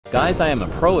Guys, I am a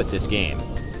pro at this game.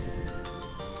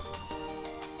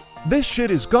 This shit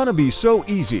is gonna be so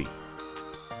easy.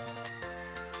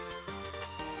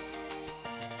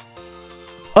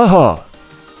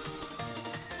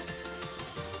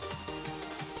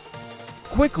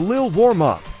 Quick lil warm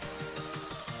up.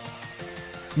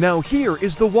 Now here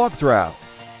is the walkthrough.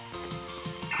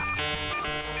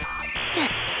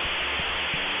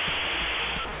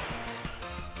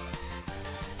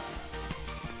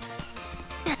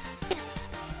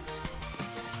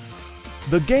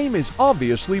 The game is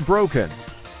obviously broken.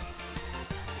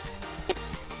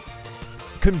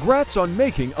 Congrats on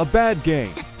making a bad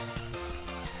game.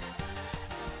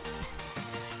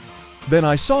 Then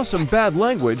I saw some bad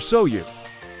language, so you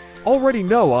already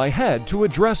know I had to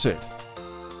address it.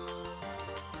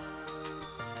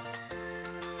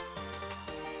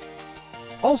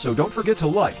 Also, don't forget to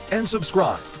like and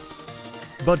subscribe.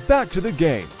 But back to the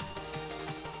game.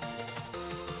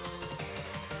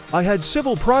 I had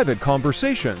civil private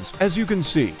conversations, as you can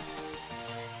see.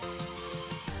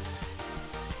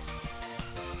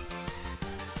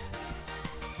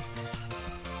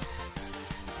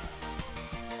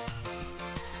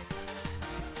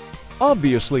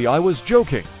 Obviously, I was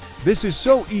joking. This is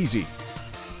so easy.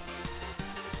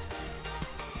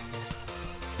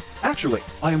 Actually,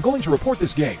 I am going to report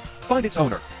this game. Find its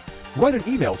owner. Write an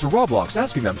email to Roblox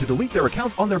asking them to delete their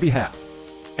account on their behalf.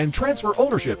 And transfer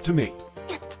ownership to me.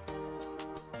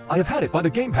 I have had it by the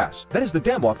Game Pass. That is the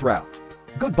damn walkthrough.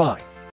 Goodbye.